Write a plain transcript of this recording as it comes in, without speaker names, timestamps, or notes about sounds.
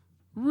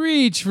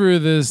Reach for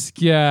the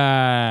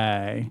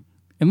sky.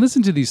 And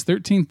listen to these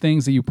 13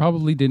 things that you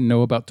probably didn't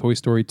know about Toy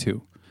Story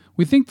 2.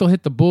 We think they'll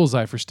hit the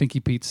bullseye for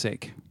Stinky Pete's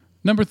sake.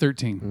 Number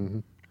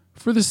 13.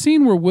 For the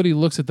scene where Woody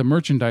looks at the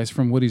merchandise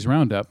from Woody's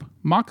Roundup,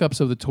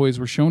 mock-ups of the toys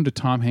were shown to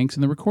Tom Hanks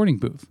in the recording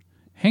booth.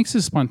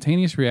 Hanks'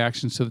 spontaneous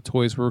reactions to the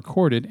toys were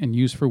recorded and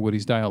used for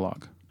Woody's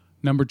dialogue.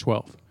 Number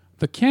 12.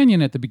 The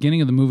canyon at the beginning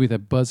of the movie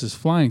that Buzz is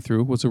flying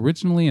through was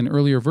originally an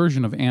earlier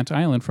version of Ant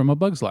Island from A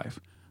Bug's Life.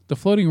 The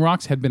floating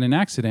rocks had been an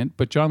accident,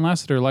 but John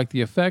Lasseter liked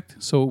the effect,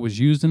 so it was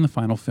used in the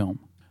final film.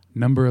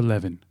 Number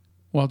 11.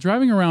 While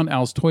driving around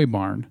Al's toy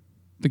barn,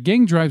 the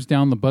gang drives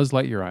down the Buzz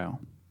Lightyear aisle.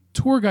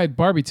 Tour guide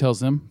Barbie tells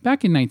them,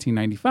 back in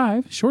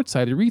 1995,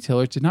 short-sighted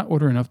retailers did not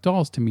order enough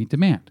dolls to meet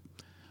demand.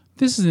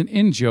 This is an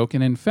in-joke,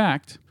 and in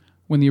fact,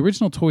 when the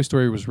original Toy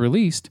Story was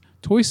released,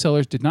 toy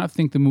sellers did not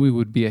think the movie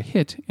would be a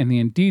hit, and they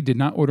indeed did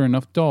not order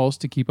enough dolls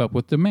to keep up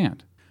with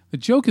demand. The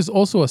joke is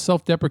also a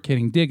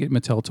self-deprecating dig at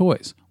Mattel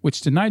Toys,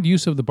 which denied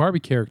use of the Barbie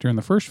character in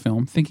the first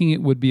film, thinking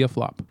it would be a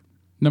flop.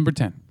 Number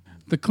 10.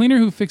 The cleaner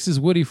who fixes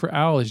Woody for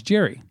Al is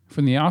Jerry,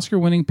 from the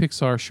Oscar-winning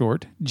Pixar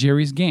short,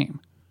 Jerry's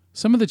Game.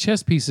 Some of the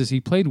chess pieces he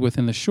played with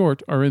in the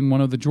short are in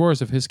one of the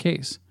drawers of his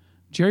case.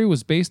 Jerry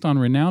was based on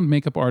renowned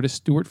makeup artist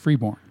Stuart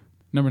Freeborn.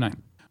 Number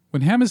 9.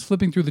 When Ham is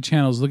flipping through the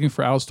channels looking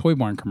for Al's Toy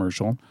Barn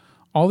commercial,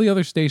 all the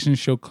other stations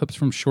show clips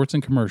from shorts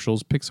and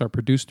commercials Pixar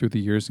produced through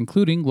the years,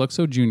 including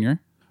Luxo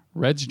Jr.,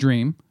 Red's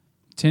Dream,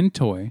 Tin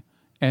Toy,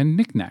 and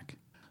Knick Knack.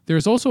 There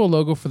is also a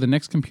logo for the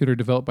next computer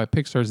developed by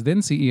Pixar's then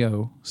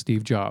CEO,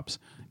 Steve Jobs,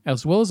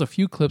 as well as a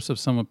few clips of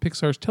some of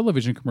Pixar's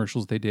television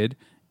commercials they did,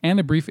 and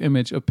a brief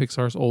image of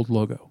Pixar's old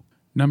logo.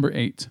 Number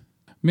 8.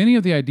 Many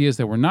of the ideas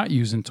that were not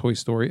used in Toy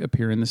Story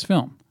appear in this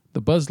film. The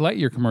Buzz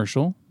Lightyear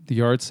commercial, the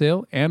yard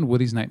sale, and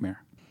Woody's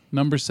Nightmare.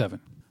 Number 7.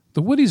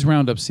 The Woody's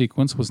Roundup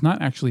sequence was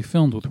not actually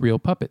filmed with real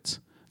puppets.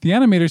 The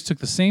animators took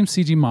the same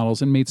CG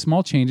models and made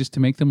small changes to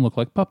make them look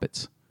like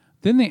puppets.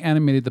 Then they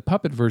animated the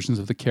puppet versions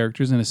of the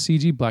characters in a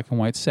CG black and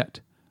white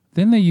set.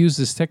 Then they used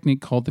this technique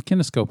called the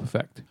kinescope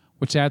effect,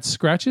 which adds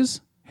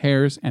scratches,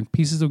 hairs, and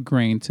pieces of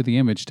grain to the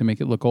image to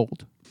make it look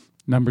old.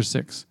 Number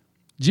 6.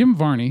 Jim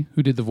Varney,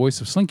 who did the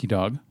voice of Slinky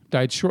Dog,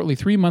 died shortly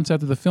 3 months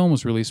after the film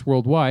was released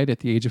worldwide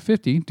at the age of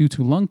 50 due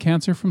to lung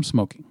cancer from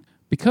smoking.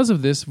 Because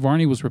of this,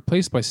 Varney was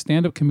replaced by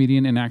stand-up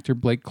comedian and actor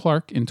Blake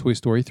Clark in Toy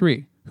Story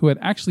 3, who had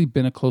actually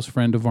been a close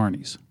friend of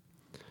Varney's.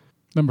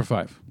 Number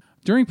 5.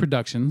 During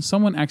production,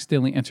 someone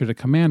accidentally entered a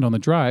command on the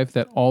drive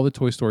that all the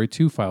Toy Story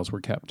 2 files were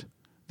kept.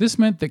 This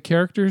meant that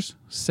characters,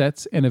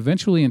 sets, and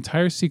eventually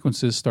entire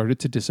sequences started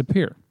to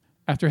disappear.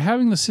 After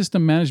having the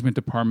system management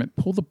department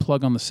pull the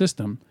plug on the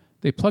system,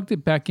 they plugged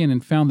it back in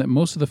and found that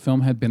most of the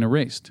film had been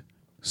erased.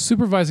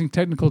 Supervising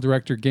technical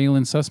director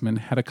Galen Sussman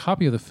had a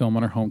copy of the film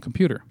on her home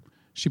computer.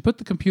 She put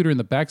the computer in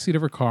the backseat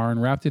of her car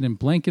and wrapped it in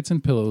blankets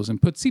and pillows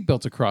and put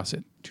seatbelts across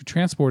it to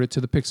transport it to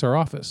the Pixar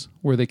office,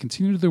 where they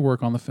continued their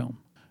work on the film.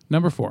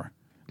 Number 4.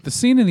 The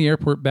scene in the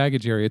airport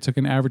baggage area took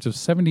an average of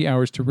 70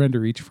 hours to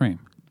render each frame.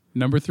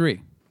 Number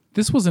 3.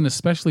 This was an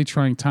especially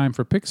trying time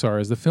for Pixar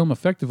as the film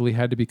effectively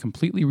had to be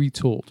completely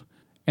retooled,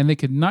 and they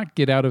could not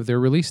get out of their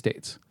release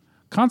dates.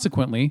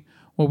 Consequently,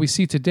 what we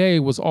see today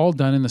was all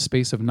done in the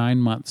space of 9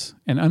 months,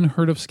 an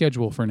unheard of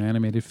schedule for an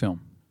animated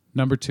film.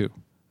 Number 2.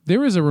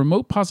 There is a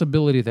remote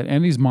possibility that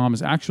Andy's mom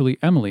is actually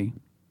Emily,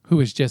 who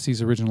is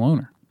Jesse's original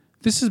owner.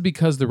 This is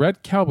because the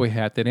red cowboy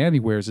hat that Andy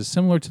wears is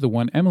similar to the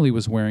one Emily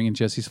was wearing in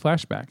Jesse's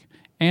flashback,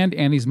 and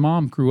Andy's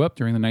mom grew up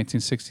during the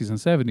 1960s and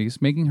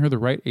 70s, making her the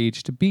right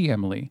age to be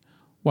Emily.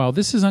 While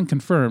this is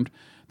unconfirmed,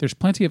 there's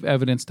plenty of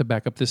evidence to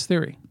back up this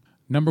theory.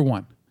 Number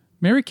 1.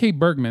 Mary Kay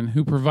Bergman,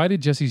 who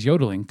provided Jesse's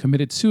yodeling,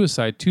 committed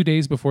suicide 2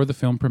 days before the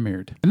film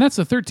premiered. And that's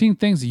the 13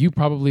 things that you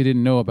probably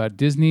didn't know about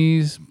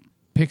Disney's,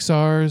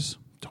 Pixar's,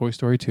 Toy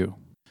Story 2.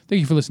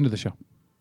 Thank you for listening to the show.